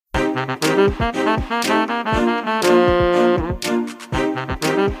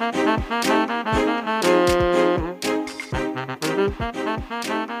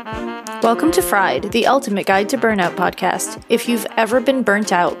Welcome to Fried, the ultimate guide to burnout podcast. If you've ever been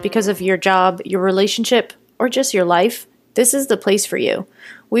burnt out because of your job, your relationship, or just your life, this is the place for you.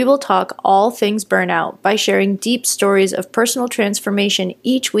 We will talk all things burnout by sharing deep stories of personal transformation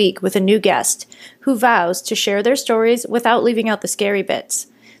each week with a new guest who vows to share their stories without leaving out the scary bits.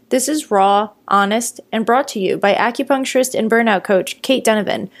 This is raw, honest, and brought to you by acupuncturist and burnout coach Kate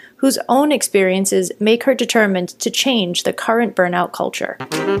Donovan, whose own experiences make her determined to change the current burnout culture.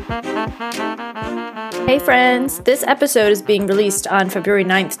 Hey friends, this episode is being released on February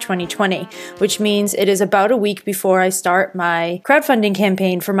 9th, 2020, which means it is about a week before I start my crowdfunding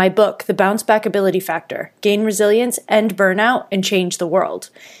campaign for my book, The Bounce Back Ability Factor: Gain Resilience, End Burnout, and Change the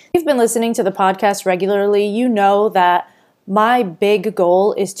World. If you've been listening to the podcast regularly, you know that my big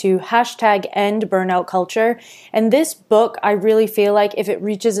goal is to #end burnout culture. And this book, I really feel like if it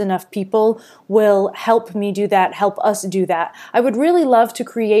reaches enough people, will help me do that, help us do that. I would really love to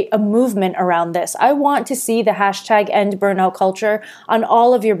create a movement around this. I want to see the #end burnout culture on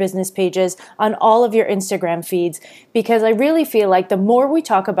all of your business pages, on all of your Instagram feeds, because I really feel like the more we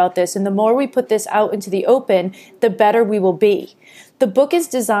talk about this and the more we put this out into the open, the better we will be. The book is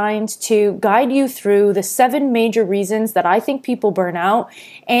designed to guide you through the 7 major reasons that I think people burn out,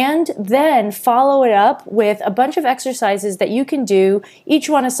 and then follow it up with a bunch of exercises that you can do, each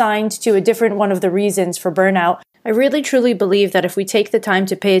one assigned to a different one of the reasons for burnout. I really truly believe that if we take the time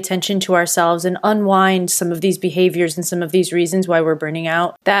to pay attention to ourselves and unwind some of these behaviors and some of these reasons why we're burning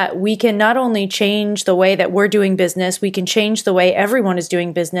out, that we can not only change the way that we're doing business, we can change the way everyone is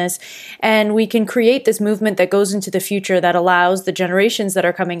doing business, and we can create this movement that goes into the future that allows the generations that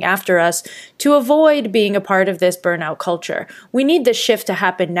are coming after us to avoid being a part of this burnout culture. We need this shift to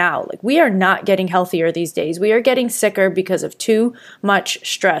happen now. We are not getting healthier these days. We are getting sicker because of too much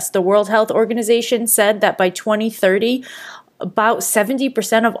stress. The World Health Organization said that by 2030, about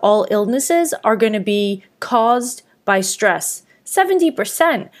 70% of all illnesses are going to be caused by stress.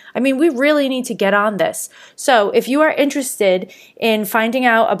 70%. I mean, we really need to get on this. So if you are interested in finding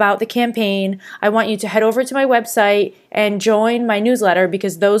out about the campaign, I want you to head over to my website and join my newsletter,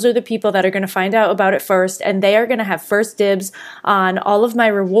 because those are the people that are going to find out about it first, and they are going to have first dibs on all of my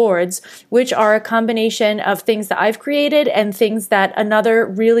rewards, which are a combination of things that I've created and things that another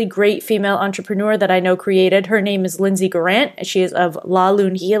really great female entrepreneur that I know created. Her name is Lindsay Garant. She is of La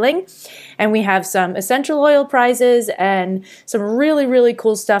Lune Healing, and we have some essential oil prizes and some really, really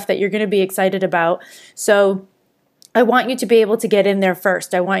cool stuff that you're going to be excited about. So I want you to be able to get in there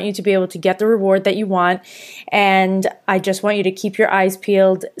first. I want you to be able to get the reward that you want, and I just want you to keep your eyes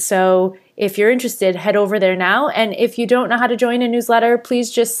peeled. So if you're interested, head over there now. And if you don't know how to join a newsletter,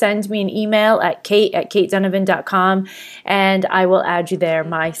 please just send me an email at kate@katedonovan.com, and I will add you there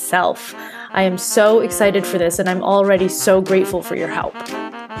myself. I am so excited for this, and I'm already so grateful for your help.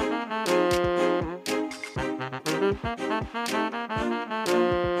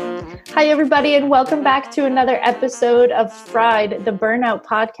 Hi, everybody, and welcome back to another episode of Fried, the Burnout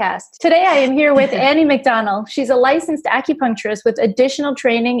Podcast. Today, I am here with Annie McDonald. She's a licensed acupuncturist with additional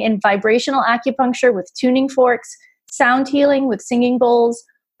training in vibrational acupuncture with tuning forks, sound healing with singing bowls,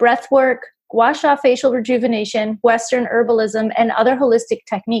 breath work, gua sha facial rejuvenation, Western herbalism, and other holistic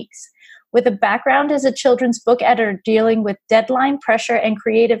techniques. With a background as a children's book editor dealing with deadline pressure and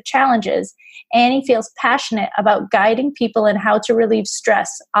creative challenges, Annie feels passionate about guiding people in how to relieve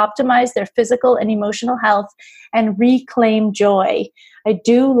stress, optimize their physical and emotional health, and reclaim joy. I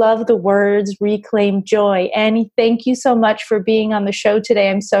do love the words reclaim joy. Annie, thank you so much for being on the show today.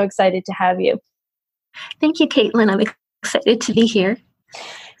 I'm so excited to have you. Thank you, Caitlin. I'm excited to be here.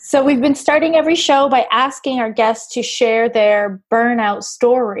 So we've been starting every show by asking our guests to share their burnout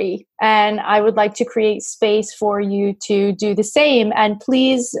story, and I would like to create space for you to do the same. And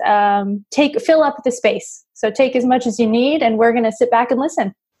please fill up the space. So take as much as you need, and we're going to sit back and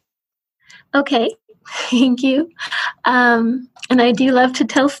listen. Okay, thank you. And I do love to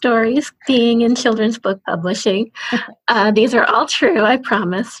tell stories, being in children's book publishing. These are all true, I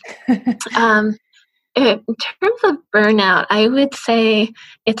promise. In terms of burnout, I would say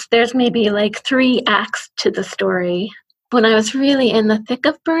there's maybe like 3 acts to the story. When I was really in the thick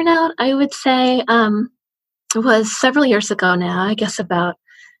of burnout, I would say it was several years ago now, I guess about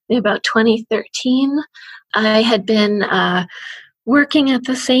 2013. I had been working at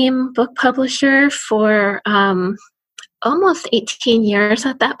the same book publisher for almost 18 years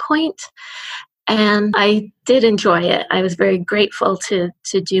at that point. And I did enjoy it. I was very grateful to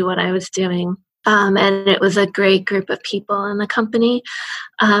do what I was doing. And it was a great group of people in the company.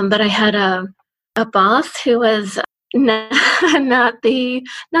 But I had a boss who was not, not the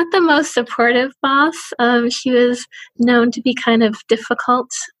most supportive boss. She was known to be kind of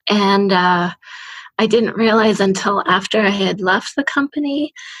difficult, and I didn't realize until after I had left the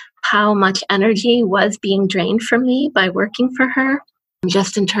company how much energy was being drained from me by working for her.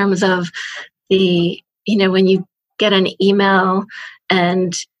 Just in terms of when you get an email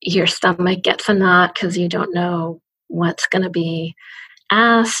and your stomach gets a knot because you don't know what's going to be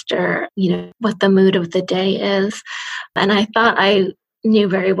asked or, what the mood of the day is. And I thought I knew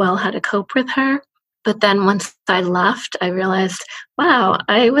very well how to cope with her. But then once I left, I realized, wow,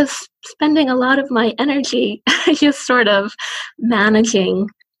 I was spending a lot of my energy just sort of managing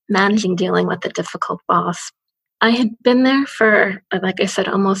dealing with a difficult boss. I had been there for, like I said,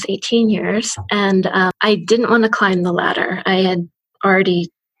 almost 18 years, and I didn't want to climb the ladder. I had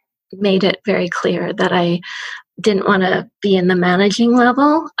already made it very clear that I didn't want to be in the managing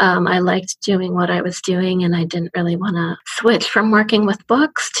level. I liked doing what I was doing, and I didn't really want to switch from working with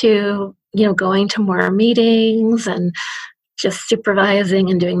books to, going to more meetings and just supervising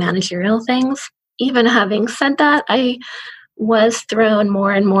and doing managerial things. Even having said that, I was thrown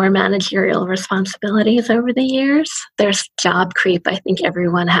more and more managerial responsibilities over the years. There's job creep, I think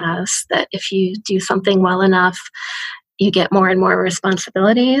everyone has, that if you do something well enough, you get more and more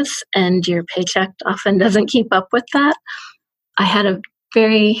responsibilities, and your paycheck often doesn't keep up with that. I had a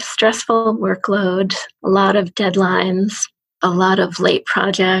very stressful workload, a lot of deadlines, a lot of late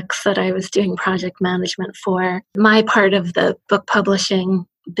projects that I was doing project management for. My part of the book publishing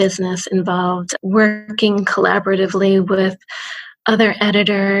business involved working collaboratively with other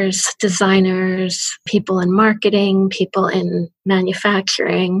editors, designers, people in marketing, people in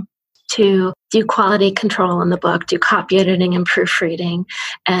manufacturing to do quality control on the book, do copy editing and proofreading,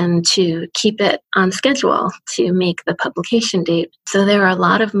 and to keep it on schedule to make the publication date. So there are a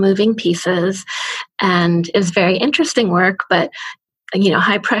lot of moving pieces, and it was very interesting work, but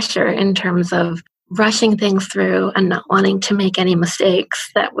high pressure in terms of rushing things through and not wanting to make any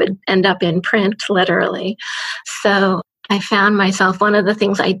mistakes that would end up in print, literally. So I found myself, one of the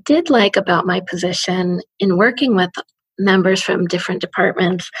things I did like about my position in working with members from different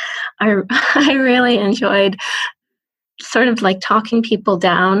departments, I really enjoyed sort of like talking people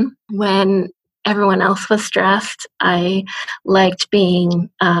down when everyone else was stressed. I liked being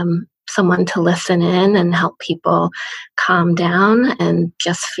someone to listen in and help people calm down and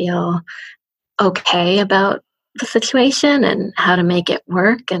just feel okay about the situation and how to make it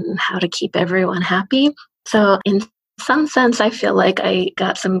work and how to keep everyone happy. So in some sense, I feel like I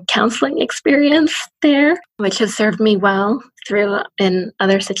got some counseling experience there, which has served me well through in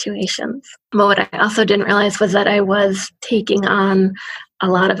other situations. But what I also didn't realize was that I was taking on a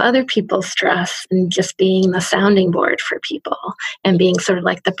lot of other people's stress and just being the sounding board for people and being sort of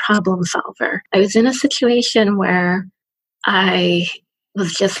like the problem solver. I was in a situation where I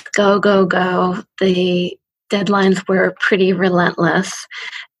was just go, go, go. The deadlines were pretty relentless.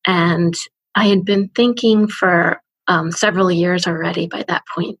 And I had been thinking for several years already by that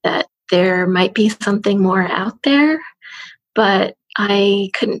point that there might be something more out there, but I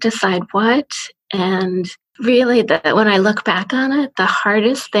couldn't decide what. And really, when I look back on it, the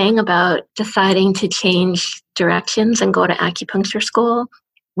hardest thing about deciding to change directions and go to acupuncture school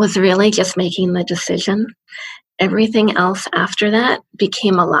was really just making the decision. Everything else after that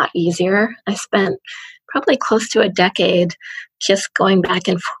became a lot easier. I spent probably close to a decade just going back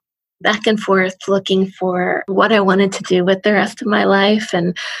and forth looking for what I wanted to do with the rest of my life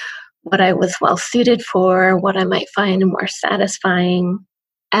and what I was well suited for, what I might find more satisfying.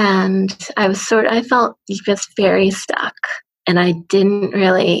 And I felt just very stuck, and I didn't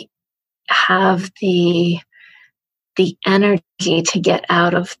really have the energy to get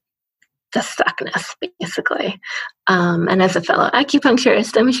out of the stuckness, basically. And as a fellow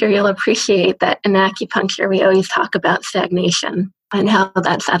acupuncturist, I'm sure you'll appreciate that in acupuncture, we always talk about stagnation and how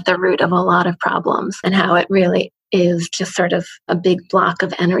that's at the root of a lot of problems and how it really is just sort of a big block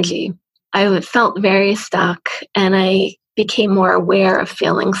of energy. I felt very stuck, and I became more aware of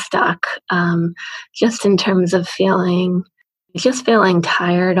feeling stuck, just in terms of feeling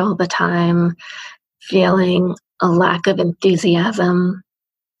tired all the time, feeling a lack of enthusiasm,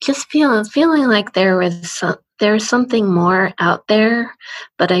 just feeling like there was something more out there,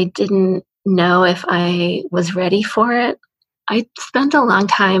 but I didn't know if I was ready for it. I spent a long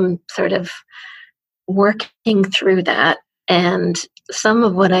time sort of working through that, and some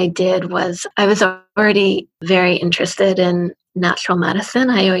of what I did was I was already very interested in natural medicine.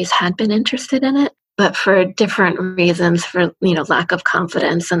 I always had been interested in it, but for different reasons, for, lack of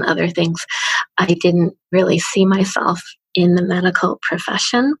confidence and other things, I didn't really see myself in the medical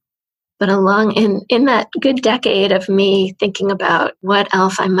profession. But along in that good decade of me thinking about what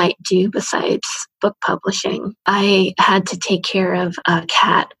else I might do besides book publishing, I had to take care of a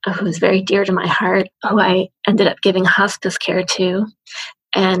cat who was very dear to my heart, who I ended up giving hospice care to.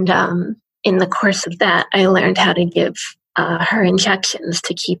 And in the course of that, I learned how to give her injections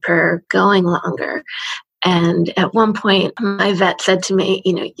to keep her going longer. And at one point, my vet said to me,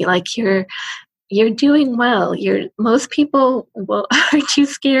 you're doing well. Most people are too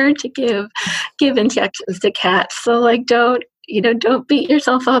scared to give injections to cats. So don't beat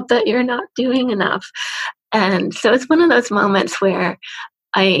yourself up that you're not doing enough. And so it's one of those moments where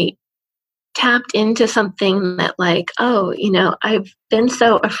I tapped into something that I've been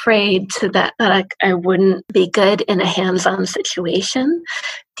so afraid that I wouldn't be good in a hands-on situation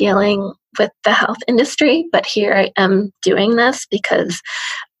dealing with the health industry. But here I am doing this because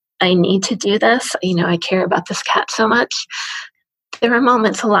I need to do this. I care about this cat so much. There were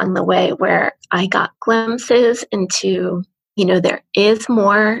moments along the way where I got glimpses into, there is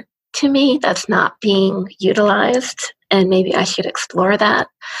more to me that's not being utilized, and maybe I should explore that.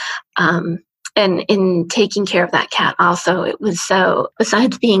 And in taking care of that cat also, it was so,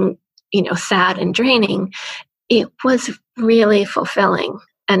 besides being, sad and draining, it was really fulfilling,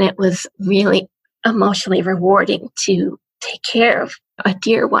 and it was really emotionally rewarding to take care of a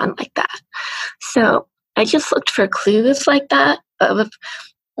dear one like that. So I just looked for clues like that of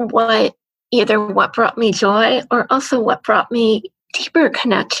what brought me joy, or also what brought me deeper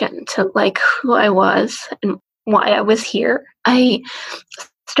connection to who I was and why I was here. I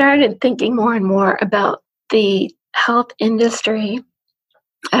started thinking more and more about the health industry.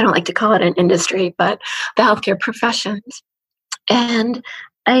 I don't like to call it an industry, but the healthcare professions. And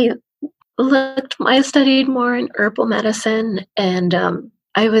I studied more in herbal medicine, and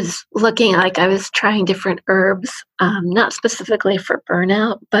I was looking, I was trying different herbs, not specifically for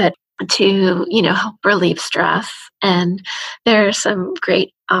burnout, but to, help relieve stress. And there are some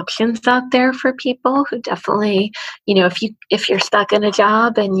great options out there for people who definitely, if you're stuck in a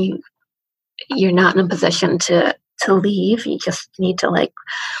job and you're not in a position to leave, you just need to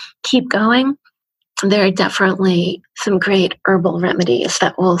keep going. There are definitely some great herbal remedies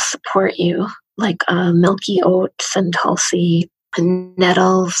that will support you, like milky oats and tulsi and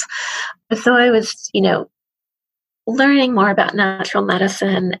nettles. So I was, learning more about natural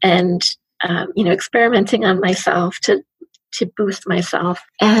medicine and, experimenting on myself to boost myself.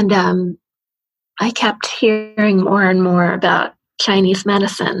 And I kept hearing more and more about Chinese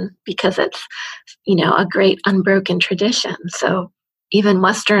medicine because it's, a great unbroken tradition. So even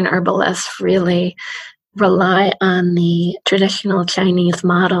Western herbalists really rely on the traditional Chinese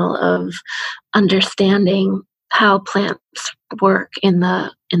model of understanding how plants work in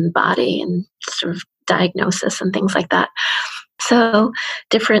the body and sort of diagnosis and things like that. So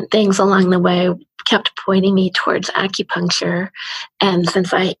different things along the way kept pointing me towards acupuncture. And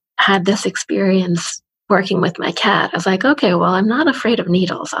since I had this experience working with my cat, I was like, okay, well, I'm not afraid of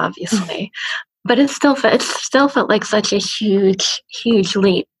needles, obviously. But it still felt like such a huge, huge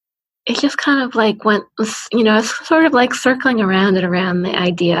leap. It just kind of it's sort of like circling around and around the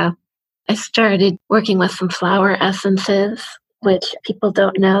idea. I started working with some flower essences, which people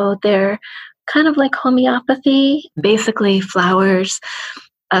don't know. They're kind of like homeopathy. Basically, flowers,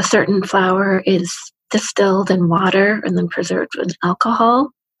 a certain flower is distilled in water and then preserved with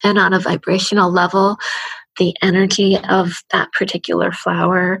alcohol. And on a vibrational level, the energy of that particular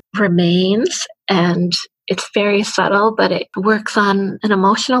flower remains, and it's very subtle, but it works on an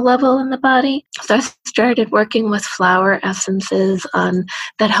emotional level in the body. So I started working with flower essences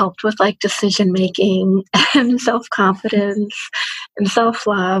that helped with decision making and self-confidence and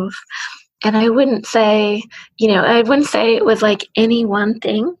self-love. And I wouldn't say it was any one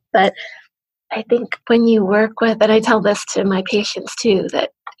thing, but I think when you work with, and I tell this to my patients too, that,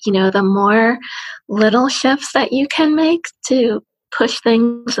 the more little shifts that you can make to push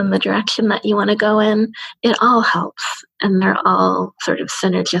things in the direction that you want to go in, it all helps. And they're all sort of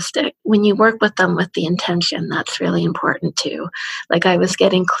synergistic. When you work with them with the intention, that's really important too. I was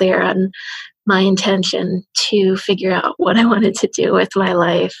getting clear on my intention to figure out what I wanted to do with my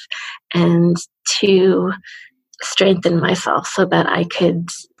life and to strengthen myself so that I could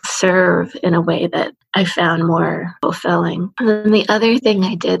serve in a way that I found more fulfilling. And then one of the other things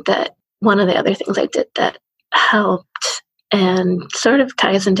I did that helped and sort of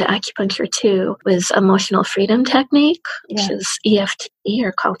ties into acupuncture too was emotional freedom technique, which is EFT,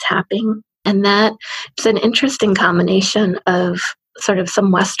 or called tapping. And that is an interesting combination of sort of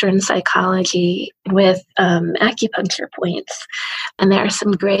some Western psychology with acupuncture points. And there are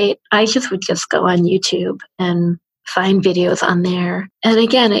some great, I would just go on YouTube and find videos on there. And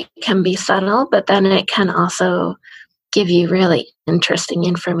again, it can be subtle, but then it can also give you really interesting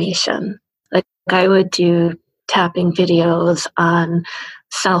information. Like I would do tapping videos on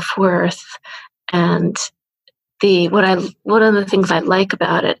self-worth, and one of the things I like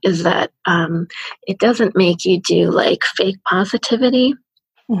about it is that it doesn't make you do like fake positivity.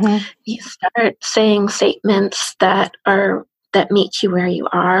 Mm-hmm. You start saying statements that meet you where you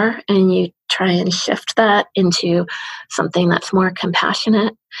are, and you try and shift that into something that's more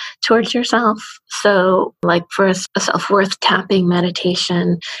compassionate towards yourself. So like for a self-worth tapping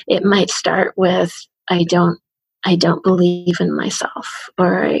meditation, it might start with, I don't believe in myself,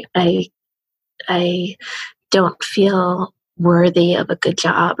 or I don't feel worthy of a good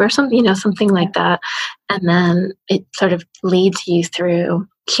job, or something, something like that. And then it sort of leads you through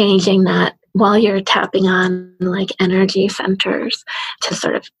changing that while you're tapping on like energy centers to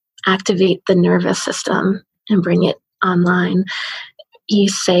sort of activate the nervous system and bring it online. You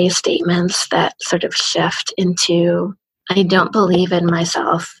say statements that sort of shift into, I don't believe in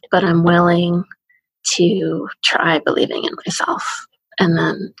myself, but I'm willing to try believing in myself. And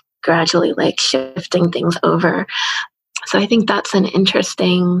then gradually like shifting things over. So I think that's an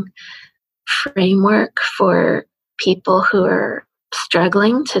interesting framework for people who are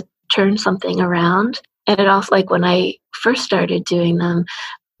struggling to turn something around. And it also, like when I first started doing them,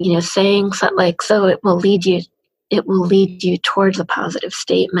 saying so, like, so it will lead you towards a positive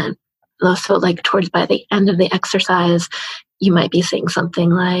statement. So like towards by the end of the exercise, you might be saying something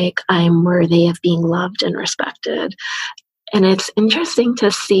like, I'm worthy of being loved and respected. And it's interesting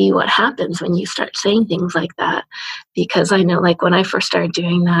to see what happens when you start saying things like that, because I know like when I first started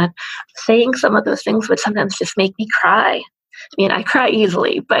doing that, saying some of those things would sometimes just make me cry. I mean, I cry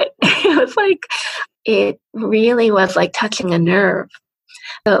easily, but it really was like touching a nerve.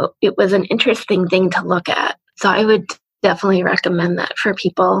 So it was an interesting thing to look at. So I would definitely recommend that for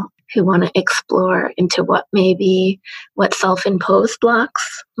people who want to explore into what self-imposed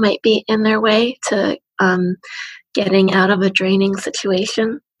blocks might be in their way to getting out of a draining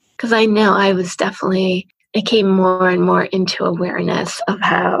situation. Because I know I came more and more into awareness of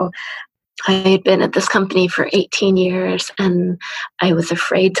how I had been at this company for 18 years, and I was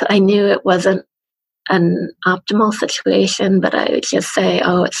afraid I knew it wasn't an optimal situation, but I would just say,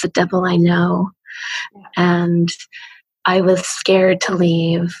 oh, it's the devil I know. Yeah. And I was scared to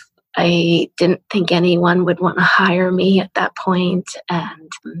leave. I didn't think anyone would want to hire me at that point,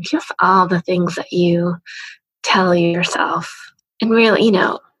 and just all the things that you tell yourself. And really,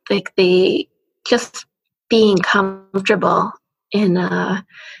 like just being comfortable in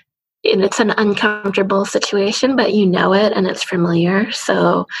it's an uncomfortable situation, but you know it and it's familiar.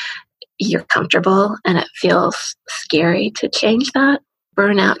 So you're comfortable, and it feels scary to change that.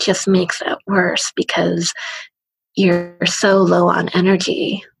 Burnout just makes it worse because you're so low on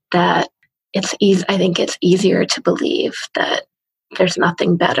energy that I think it's easier to believe that there's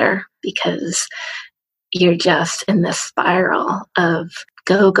nothing better, because you're just in this spiral of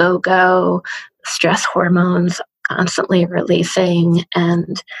go, go, go, stress hormones constantly releasing,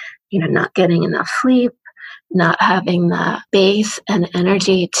 and not getting enough sleep, not having the base and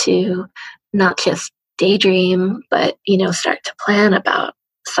energy to not just daydream, but start to plan about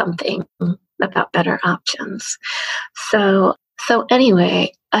something, about better options. So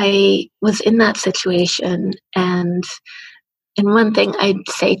anyway, I was in that situation, and one thing I'd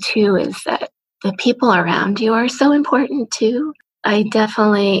say too is that the people around you are so important too. I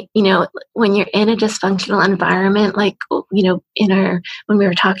definitely, when you're in a dysfunctional environment, like, when we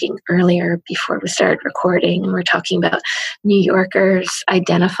were talking earlier before we started recording, and we're talking about New Yorkers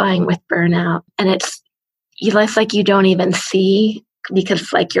identifying with burnout, and it's like you don't even see,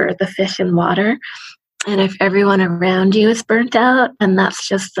 because like you're the fish in water. And if everyone around you is burnt out, and that's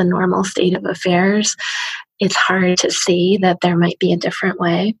just the normal state of affairs, it's hard to see that there might be a different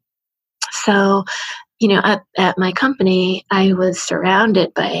way. So, at my company, I was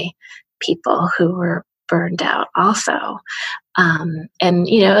surrounded by people who were burned out also. And,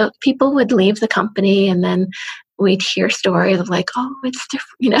 people would leave the company, and then we'd hear stories of like, oh, it's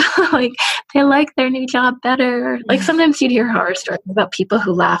different, like they like their new job better. Like sometimes you'd hear horror stories about people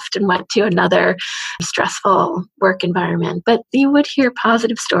who left and went to another stressful work environment. But you would hear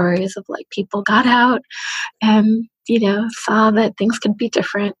positive stories of like people got out and, saw that things could be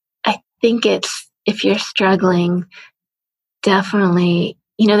different. I think if you're struggling, definitely,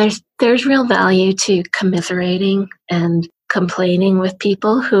 there's real value to commiserating and complaining with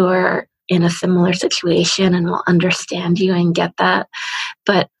people who are in a similar situation and will understand you and get that.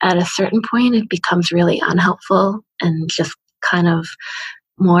 But at a certain point, it becomes really unhelpful and just kind of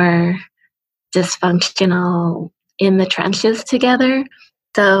more dysfunctional in the trenches together.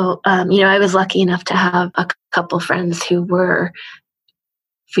 So, I was lucky enough to have a couple friends who were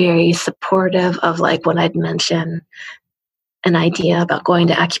very supportive of like when I'd mention an idea about going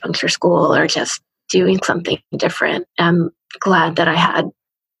to acupuncture school or just doing something different. I'm glad that I had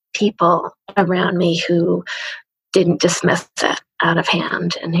people around me who didn't dismiss it out of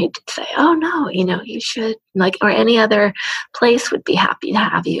hand and who'd say, oh no, you should, like, or any other place would be happy to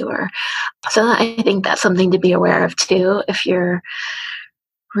have you. Or so I think that's something to be aware of too. If you're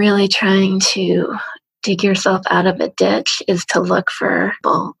really trying to dig yourself out of a ditch, is to look for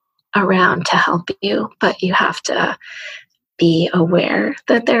people around to help you, but you have to be aware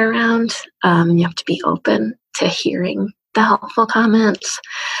that they're around. You have to be open to hearing the helpful comments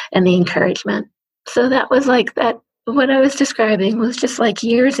and the encouragement. So that was like that. What I was describing was just like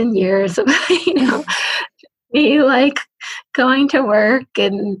years and years of, me like going to work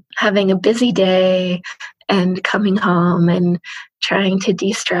and having a busy day and coming home and trying to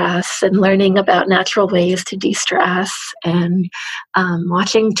de-stress and learning about natural ways to de-stress and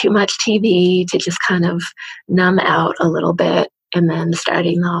watching too much TV to just kind of numb out a little bit and then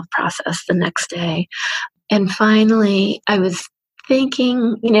starting the whole process the next day. And finally, I was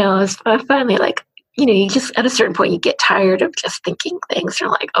thinking, I was finally like, you just at a certain point, you get tired of just thinking things. You're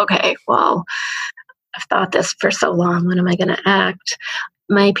like, okay, well, I've thought this for so long. When am I going to act?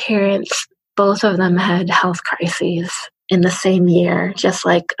 My parents, both of them had health crises in the same year, just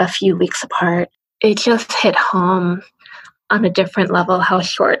like a few weeks apart. It just hit home on a different level how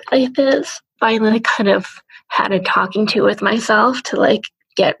short life is. Finally kind of had a talking to with myself to like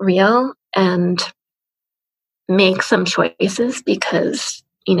get real and make some choices because,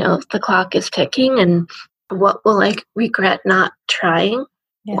 the clock is ticking, and what will I regret not trying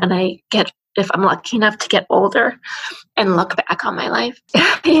when I get, if I'm lucky enough to get older and look back on my life.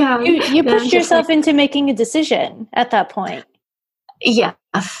 You pushed yourself into making a decision at that point. Yes.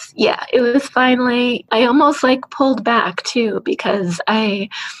 Yeah. It was finally, I almost like pulled back too, because I,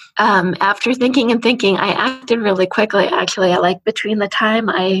 after thinking, I acted really quickly. Actually, between the time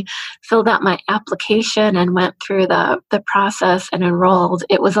I filled out my application and went through the process and enrolled,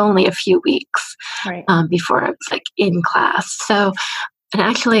 it was only a few weeks before I was like in class. So, and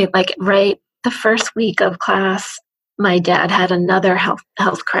actually right the first week of class, my dad had another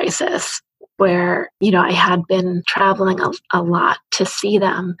health crisis where, I had been traveling a lot to see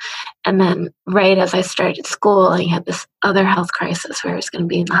them. And then right as I started school, I had this other health crisis where I was going to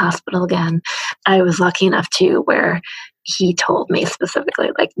be in the hospital again. I was lucky enough to where he told me specifically,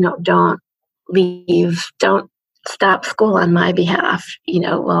 like, no, don't leave, don't stop school on my behalf.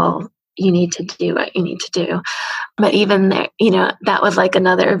 Well, you need to do what you need to do. But even there, that was like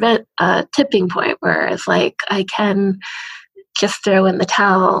another event, tipping point where it's like, I can just throw in the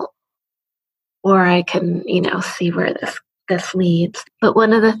towel, or I can, see where this leads. But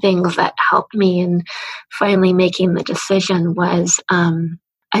one of the things that helped me in finally making the decision was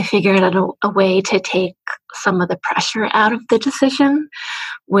I figured out a way to take some of the pressure out of the decision,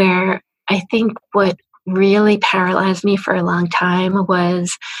 where I think what really paralyzed me for a long time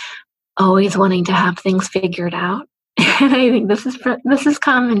was always wanting to have things figured out. And I think this is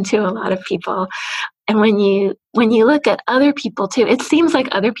common to a lot of people. And when you look at other people too, it seems like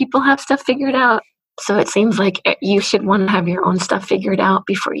other people have stuff figured out. So it seems like you should want to have your own stuff figured out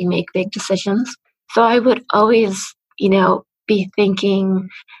before you make big decisions. So I would always, be thinking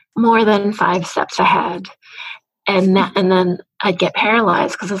more than 5 steps ahead. And then I'd get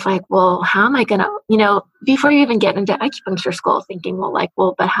paralyzed because it's like, well, how am I going to, before you even get into acupuncture school, thinking,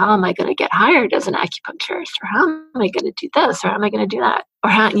 but how am I going to get hired as an acupuncturist? Or how am I going to do this? Or how am I going to do that? Or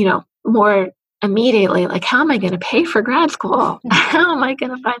how, more immediately, like, how am I going to pay for grad school? How am I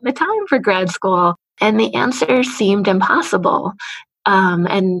going to find the time for grad school? And the answer seemed impossible.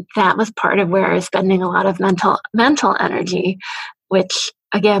 And that was part of where I was spending a lot of mental energy, which,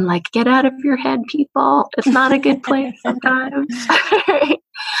 again, like, get out of your head, people. It's not a good place sometimes.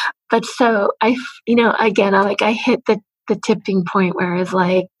 But so I hit the tipping point where I was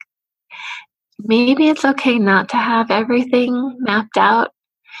like, maybe it's okay not to have everything mapped out.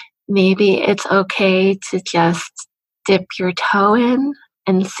 Maybe it's okay to just dip your toe in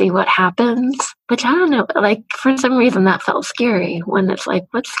and see what happens. Which I don't know, like, for some reason that felt scary when it's like,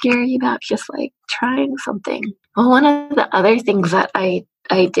 what's scary about just like trying something? Well, one of the other things that I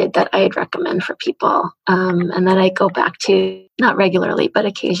did that I'd recommend for people, and that I go back to, not regularly, but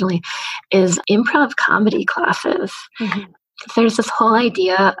occasionally, is improv comedy classes. Mm-hmm. there's this whole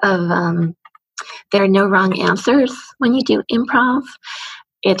idea of there are no wrong answers when you do improv.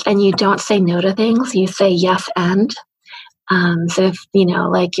 And you don't say no to things, you say yes and. So if,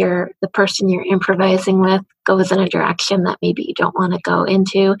 like the person you're improvising with goes in a direction that maybe you don't want to go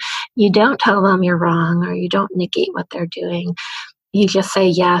into, you don't tell them you're wrong or you don't negate what they're doing. You just say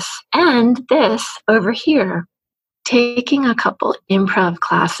yes. And this over here, taking a couple improv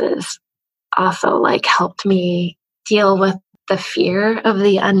classes also like helped me deal with the fear of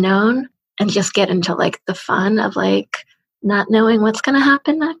the unknown and just get into like the fun of like not knowing what's going to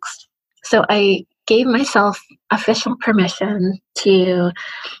happen next. So I gave myself official permission to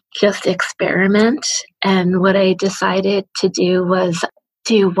just experiment. And what I decided to do was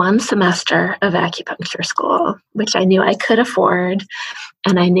do 1 semester of acupuncture school, which I knew I could afford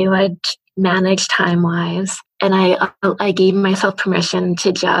and I knew I'd manage time-wise. And I gave myself permission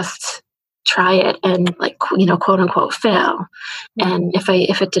to just try it and like, quote unquote fail. And if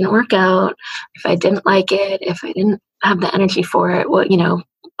it didn't work out, if I didn't like it, if I didn't have the energy for it,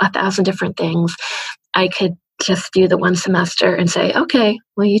 1,000 different things, I could just do the 1 semester and say, okay,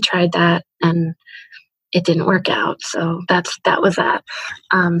 well, you tried that and it didn't work out. So that was that.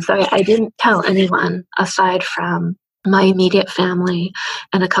 So I didn't tell anyone aside from my immediate family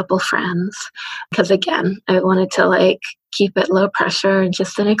and a couple friends, because again, I wanted to like keep it low pressure and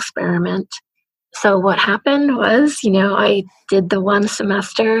just an experiment. So what happened was, I did the 1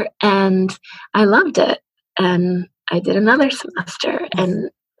 semester and I loved it. And I did another semester, and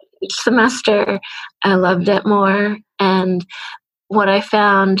each semester I loved it more. And what I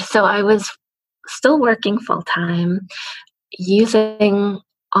found, so I was still working full time, using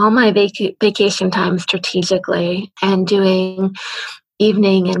all my vacation time strategically and doing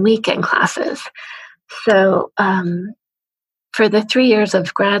evening and weekend classes. So for the 3 years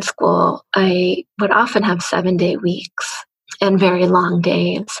of grad school, I would often have 7-day weeks and very long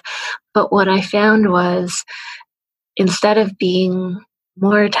days. But what I found was instead of being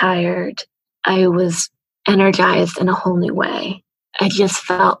more tired, I was energized in a whole new way. I just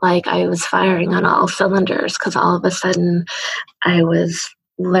felt like I was firing on all cylinders because all of a sudden I was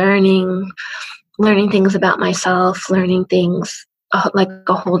learning things about myself, learning things like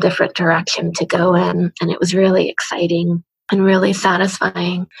a whole different direction to go in. And it was really exciting and really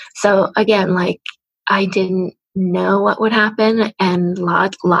satisfying. So again, like I didn't know what would happen. And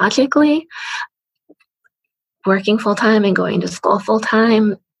logically, working full-time and going to school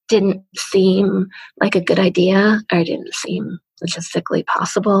full-time didn't seem like a good idea or didn't seem logistically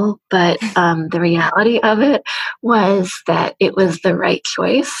possible. But the reality of it was that it was the right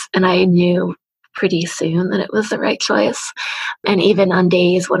choice. And I knew pretty soon that it was the right choice. And even on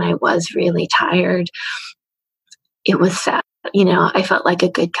days when I was really tired, it was sad. I felt like a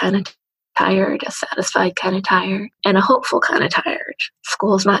good kind of tired, a satisfied kind of tired, and a hopeful kind of tired.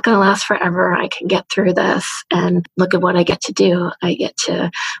 School's not going to last forever. I can get through this, and look at what I get to do. I get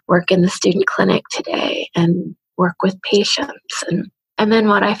to work in the student clinic today and work with patients. And then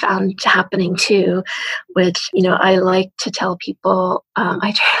what I found happening too, which, I like to tell people,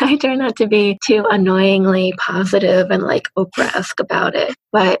 I try not to be too annoyingly positive and like Oprah-esque about it,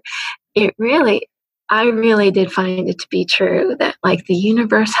 but I really did find it to be true that like the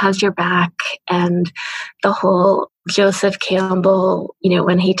universe has your back. And the whole Joseph Campbell,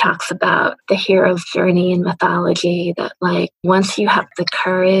 when he talks about the hero's journey in mythology, that like once you have the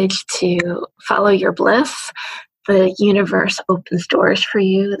courage to follow your bliss, the universe opens doors for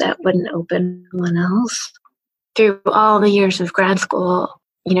you that wouldn't open anyone else. Through all the years of grad school,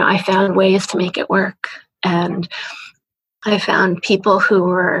 I found ways to make it work. And I found people who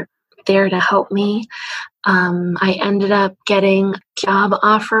were there to help me. I ended up getting a job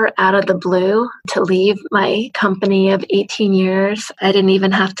offer out of the blue to leave my company of 18 years. I didn't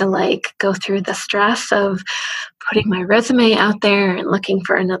even have to like go through the stress of putting my resume out there and looking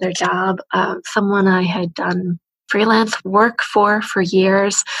for another job. Someone I had done freelance work for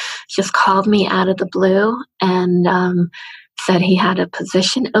years just called me out of the blue and said he had a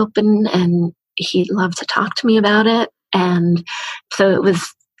position open and he'd love to talk to me about it. And so it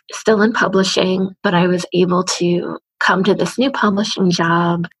was still in publishing, but I was able to come to this new publishing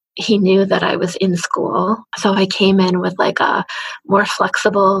job. He knew that I was in school. So I came in with like a more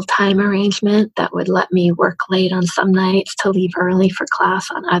flexible time arrangement that would let me work late on some nights to leave early for class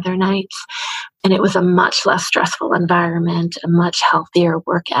on other nights. And it was a much less stressful environment, a much healthier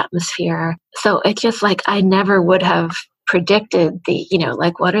work atmosphere. So it just like, I never would have predicted the,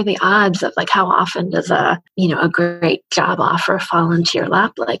 like what are the odds of like how often does a great job offer fall into your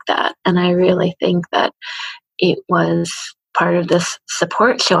lap like that? And I really think that it was part of this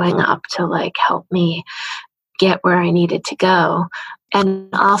support showing up to like help me get where I needed to go. And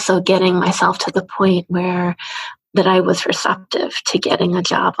also getting myself to the point where that I was receptive to getting a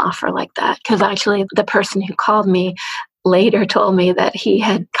job offer like that. Because actually the person who called me later told me that he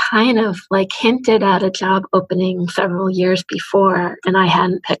had kind of like hinted at a job opening several years before, and I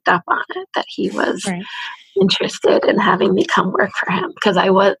hadn't picked up on it, that he was Right. interested in having me come work for him, because I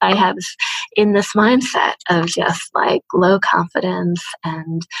was in this mindset of just like low confidence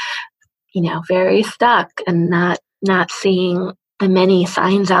and, you know, very stuck and not seeing the many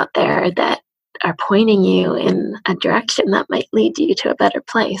signs out there that are pointing you in a direction that might lead you to a better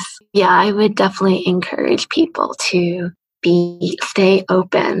place. Yeah, I would definitely encourage people to stay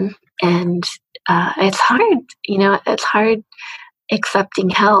open. And it's hard, you know, it's hard accepting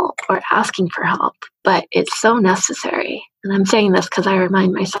help or asking for help, but it's so necessary. And I'm saying this because I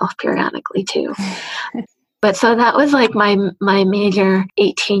remind myself periodically too. But so that was like my major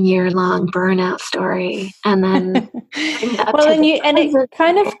 18-year-long burnout story. And then well, and it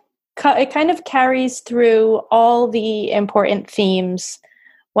kind of carries through all the important themes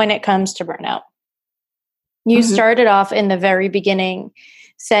when it comes to burnout. You started off in the very beginning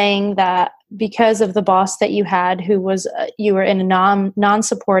saying that because of the boss that you had, who was you were in a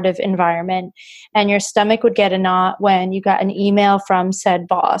non-supportive environment, and your stomach would get a knot when you got an email from said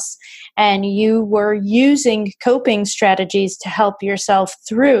boss, and you were using coping strategies to help yourself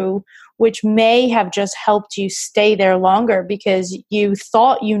through, which may have just helped you stay there longer because you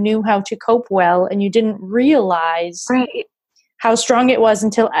thought you knew how to cope well and you didn't realize right. how strong it was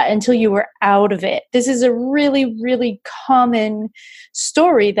until you were out of it. This is a really, really common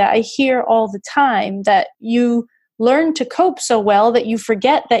story that I hear all the time, that you learn to cope so well that you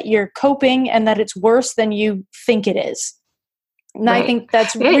forget that you're coping and that it's worse than you think it is. And right. I think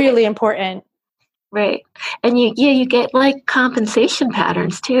that's really important. Right. And you get like compensation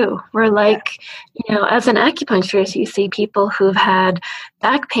patterns too, where like, you know, as an acupuncturist, you see people who've had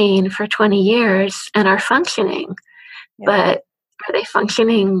back pain for 20 years and are functioning, but are they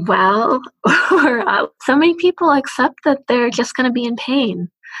functioning well? Or so many people accept that they're just going to be in pain,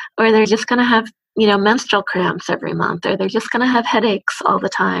 or they're just going to have, you know, menstrual cramps every month, or they're just going to have headaches all the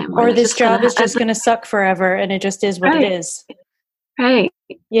time. Or this job is just going to suck forever, and it just is what it is. Right.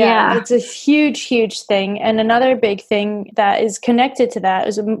 Yeah, it's a huge, huge thing. And another big thing that is connected to that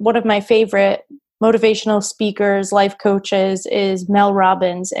is one of my favorite motivational speakers, life coaches, is Mel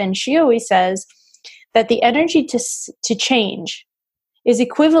Robbins. And she always says that the energy to change is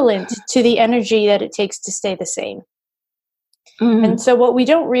equivalent to the energy that it takes to stay the same. And so what we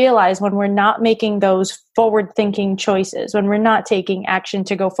don't realize when we're not making those forward-thinking choices, when we're not taking action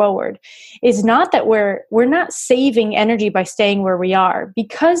to go forward, is not that we're not saving energy by staying where we are.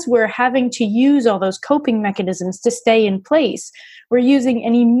 Because we're having to use all those coping mechanisms to stay in place, we're using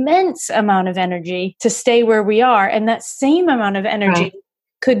an immense amount of energy to stay where we are. And that same amount of energy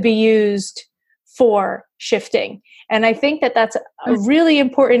could be used for shifting. And I think that that's a really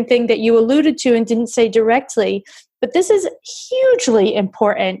important thing that you alluded to and didn't say directly. But this is hugely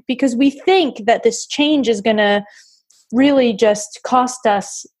important because we think that this change is going to really just cost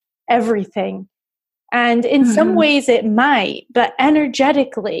us everything. And in some ways it might, but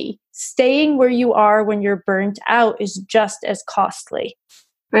energetically, staying where you are when you're burnt out is just as costly.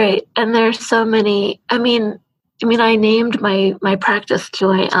 Right. And there's so many, I mean, I named my practice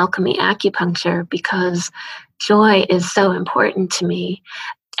Joy Alchemy Acupuncture because joy is so important to me.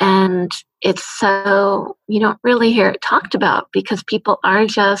 And it's so, you don't really hear it talked about because people are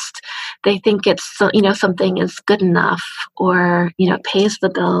just, they think it's, you know, something is good enough or, you know, pays the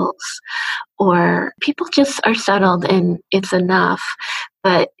bills, or people just are settled in it's enough.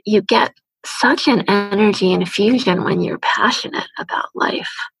 But you get such an energy infusion when you're passionate about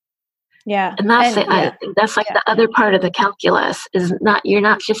life. Yeah. And that's it. I think that's like the other part of the calculus is you're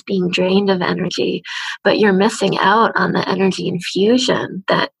not just being drained of energy, but you're missing out on the energy infusion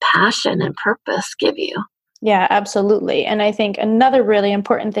that passion and purpose give you. Yeah, absolutely. And I think another really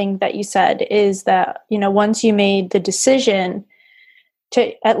important thing that you said is that, you know, once you made the decision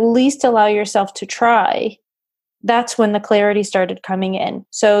to at least allow yourself to try, that's when the clarity started coming in.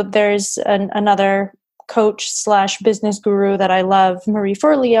 So there's another coach / business guru that I love, Marie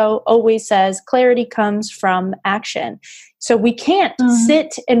Forleo, always says clarity comes from action. So we can't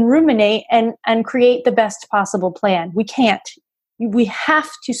sit and ruminate and create the best possible plan. We can't. We have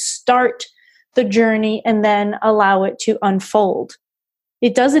to start the journey and then allow it to unfold.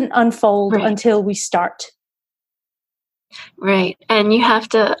 It doesn't unfold until we start. Right. And you have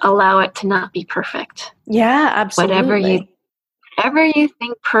to allow it to not be perfect. Yeah, absolutely. Whatever you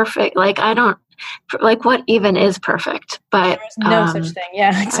think perfect, like what even is perfect? But there is no such thing.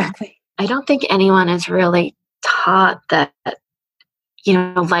 Yeah, exactly. I don't think anyone is really taught that,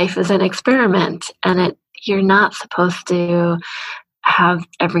 life is an experiment, and you're not supposed to have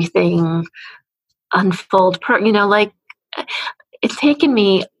everything unfold like it's taken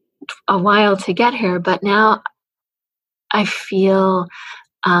me a while to get here, but now I feel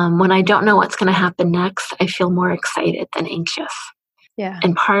when I don't know what's going to happen next, I feel more excited than anxious. Yeah.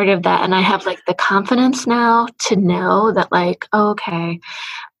 And part of that, and I have like the confidence now to know that like, okay,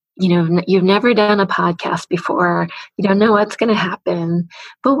 you've never done a podcast before. You don't know what's going to happen,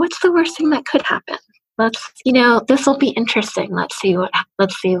 but what's the worst thing that could happen? This will be interesting. Let's see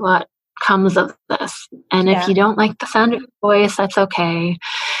what comes of this. And if you don't like the sound of your voice, that's okay.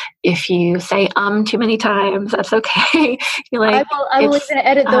 If you say too many times, that's okay. You're like, I will even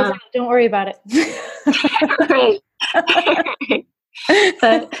edit those out. Don't worry about it. Right.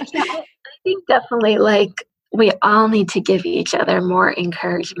 But yeah, I think definitely like we all need to give each other more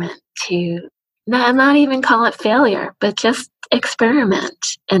encouragement to not even call it failure, but just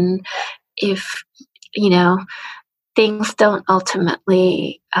experiment. And if, things don't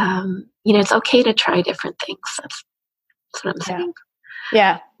ultimately, it's okay to try different things. That's what I'm saying.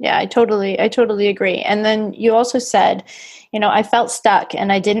 Yeah, I totally agree. And then you also said, I felt stuck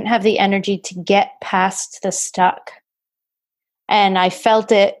and I didn't have the energy to get past the stuck. And I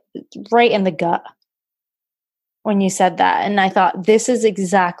felt it right in the gut when you said that. And I thought, this is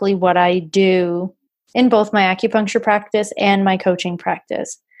exactly what I do in both my acupuncture practice and my coaching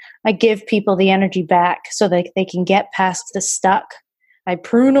practice. I give people the energy back so that they can get past the stuck. I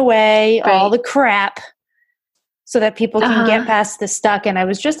prune away all the crap so that people can get past the stuck. And I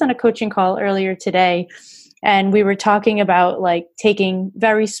was just on a coaching call earlier today, and we were talking about like taking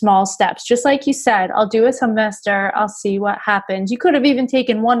very small steps. Just like you said, I'll do a semester, I'll see what happens. You could have even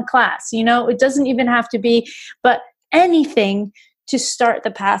taken one class, it doesn't even have to be, but anything to start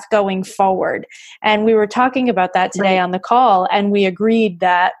the path going forward. And we were talking about that today on the call, and we agreed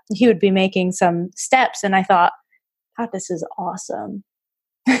that he would be making some steps. And I thought, God, this is awesome.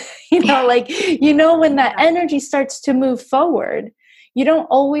 When that energy starts to move forward, you don't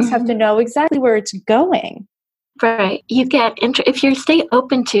always have to know exactly where it's going. Right. You get, if you stay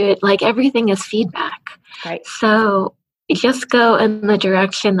open to it, like everything is feedback. Right. So you just go in the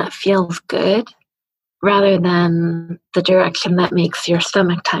direction that feels good rather than the direction that makes your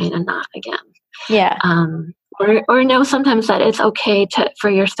stomach tie in a knot again. Yeah. Or know sometimes that it's okay for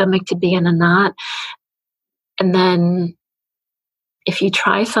your stomach to be in a knot. And then if you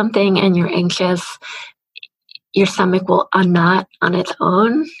try something and you're anxious, your stomach will unknot on its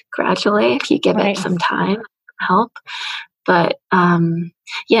own gradually if you give it some time, help. But I'm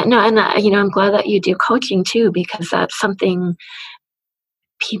glad that you do coaching too, because that's something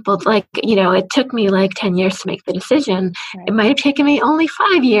people like, it took me like 10 years to make the decision. Right. It might have taken me only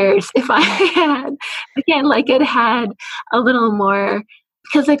 5 years if I had, again, like it had a little more,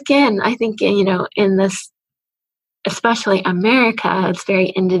 because again, I think, in this, especially America, it's very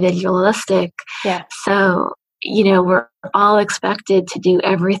individualistic. Yeah. So, we're all expected to do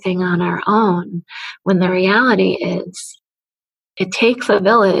everything on our own, when the reality is it takes a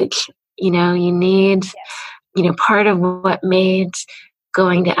village. You need, part of what made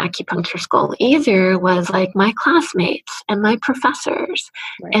going to acupuncture school easier was like my classmates and my professors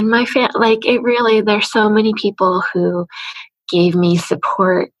and my there's so many people who gave me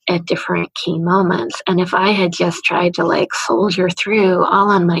support at different key moments. And if I had just tried to like soldier through all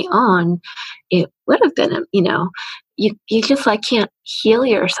on my own, it would have been, you just like can't heal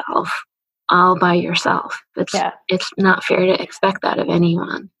yourself all by yourself. It's not fair to expect that of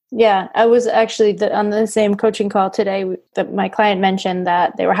anyone. Yeah, I was actually on the same coaching call today that my client mentioned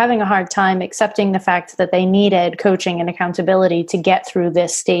that they were having a hard time accepting the fact that they needed coaching and accountability to get through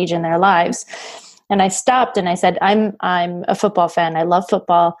this stage in their lives. And I stopped and I said, I'm a football fan. I love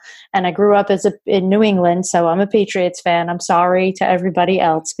football. And I grew up in New England, so I'm a Patriots fan. I'm sorry to everybody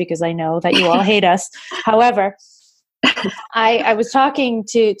else because I know that you all hate us. However, I was talking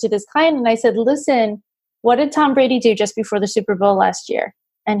to this client and I said, listen, what did Tom Brady do just before the Super Bowl last year?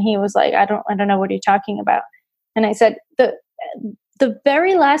 And he was like, I don't know what you're talking about. And I said, the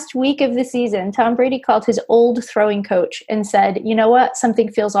very last week of the season, Tom Brady called his old throwing coach and said, you know what?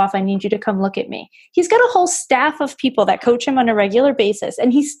 Something feels off. I need you to come look at me. He's got a whole staff of people that coach him on a regular basis.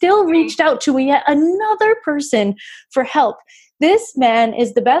 And he still reached out to yet another person for help. This man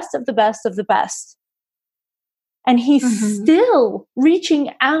is the best of the best of the best. And he's still reaching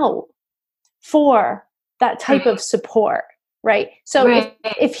out for that type of support. Right. So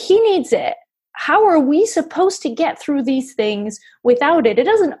if he needs it, how are we supposed to get through these things without it? It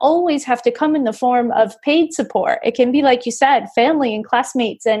doesn't always have to come in the form of paid support. It can be, like you said, family and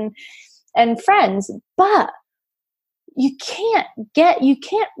classmates and friends. But you can't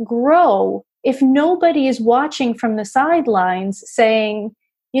grow if nobody is watching from the sidelines saying,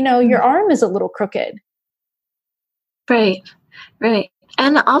 your arm is a little crooked. Right.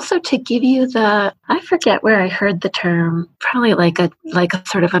 And also to give you I forget where I heard the term, probably like a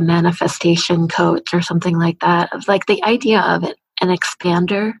sort of a manifestation coach or something like that, of like the idea of an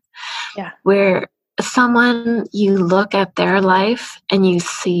expander, where someone, you look at their life and you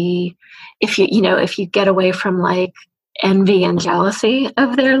see, if you get away from like envy and jealousy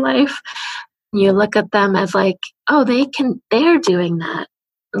of their life, you look at them as like, oh, they're doing that,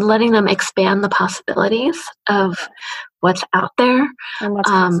 letting them expand the possibilities of what's out there. And what's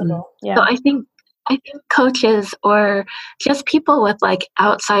possible. Yeah. So I think coaches, or just people with like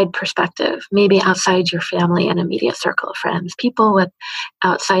outside perspective, maybe outside your family and immediate circle of friends, people with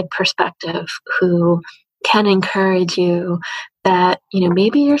outside perspective who can encourage you that,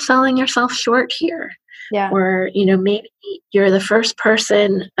 maybe you're selling yourself short here. Yeah. Or, maybe you're the first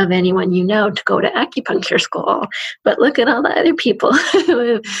person of anyone to go to acupuncture school, but look at all the other people who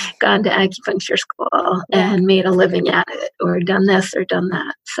have gone to acupuncture school and made a living at it, or done this or done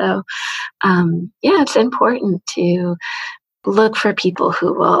that. So, it's important to look for people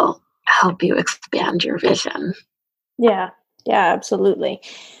who will help you expand your vision. Yeah, absolutely.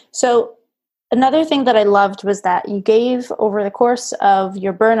 So, another thing that I loved was that you gave, over the course of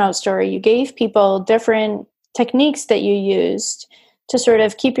your burnout story, you gave people different techniques that you used to sort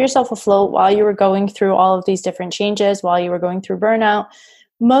of keep yourself afloat while you were going through all of these different changes, while you were going through burnout.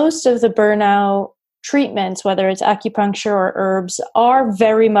 Most of the burnout treatments, whether it's acupuncture or herbs, are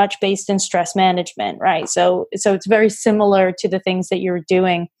very much based in stress management, right? So it's very similar to the things that you're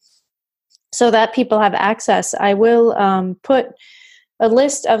doing. So that people have access, I will put a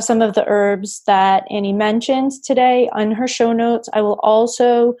list of some of the herbs that Annie mentioned today on her show notes. I will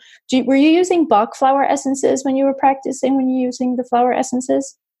also, were you using Bach flower essences when you were practicing, when you're using the flower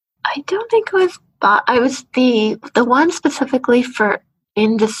essences? I don't think it was Bach. I was the one specifically for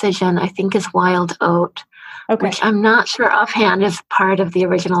indecision, I think, is wild oat, which I'm not sure offhand is part of the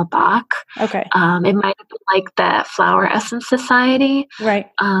original Bach. Okay. It might have been like the Flower Essence Society. Right.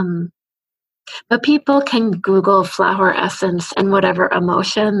 But people can Google flower essence and whatever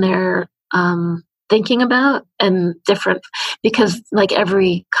emotion they're thinking about, and different, because like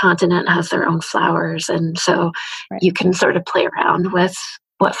every continent has their own flowers. And so you can sort of play around with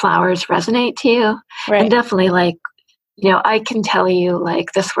what flowers resonate to you. Right. And definitely like, I can tell you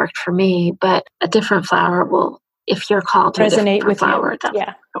like this worked for me, but a different flower will, if you're called to resonate with flower, that's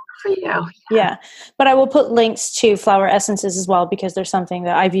for you. Yeah. But I will put links to flower essences as well, because there's something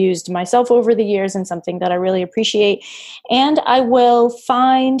that I've used myself over the years and something that I really appreciate. And I will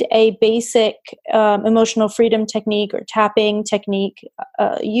find a basic emotional freedom technique or tapping technique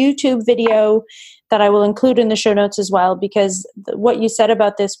YouTube video that I will include in the show notes as well, because what you said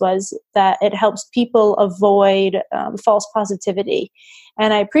about this was that it helps people avoid false positivity.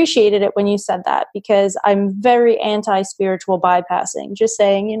 And I appreciated it when you said that, because I'm very anti-spiritual bypassing, just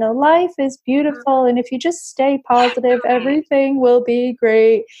saying, life is beautiful. And if you just stay positive, everything will be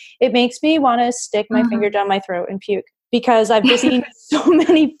great. It makes me want to stick my finger down my throat and puke, because I've just seen so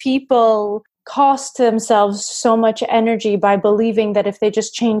many people cost themselves so much energy by believing that if they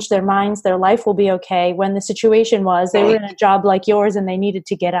just change their minds, their life will be okay, when the situation was they were in a job like yours and they needed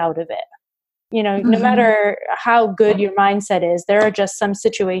to get out of it. No matter how good your mindset is, there are just some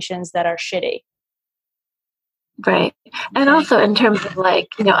situations that are shitty. Right. And also in terms of like,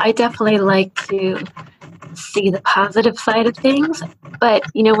 I definitely like to see the positive side of things. But,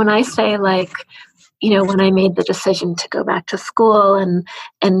 when I say like, when I made the decision to go back to school and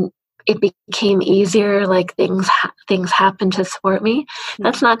it became easier, like things happened to support me.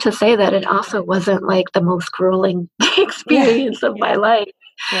 That's not to say that it also wasn't like the most grueling experience of my life.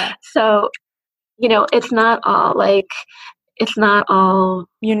 Yeah. So, it's not all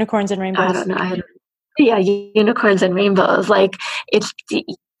unicorns and rainbows. I don't know. Unicorns and rainbows. Like it's,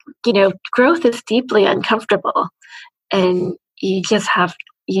 growth is deeply uncomfortable, and you just have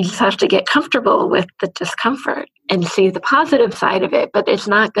to get comfortable with the discomfort and see the positive side of it. But it's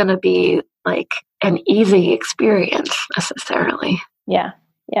not going to be like an easy experience necessarily. Yeah.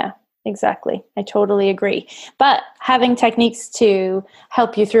 Exactly. I totally agree. But having techniques to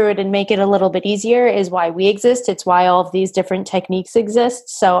help you through it and make it a little bit easier is why we exist. It's why all of these different techniques exist.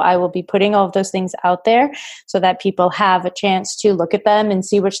 So I will be putting all of those things out there so that people have a chance to look at them and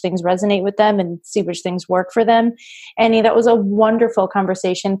see which things resonate with them and see which things work for them. Annie, that was a wonderful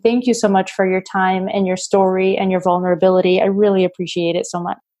conversation. Thank you so much for your time and your story and your vulnerability. I really appreciate it so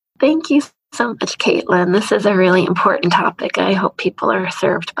much. Thank you so much, Caitlin. This is a really important topic. I hope people are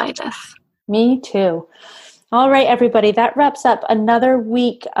served by this. Me too. All right, everybody, that wraps up another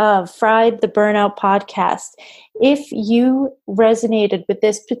week of Fried the Burnout podcast. If you resonated with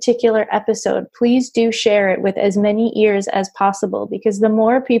this particular episode, please do share it with as many ears as possible, because the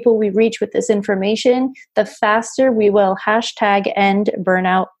more people we reach with this information, the faster we will #end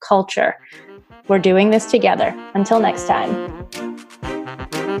burnout culture. We're doing this together. Until next time.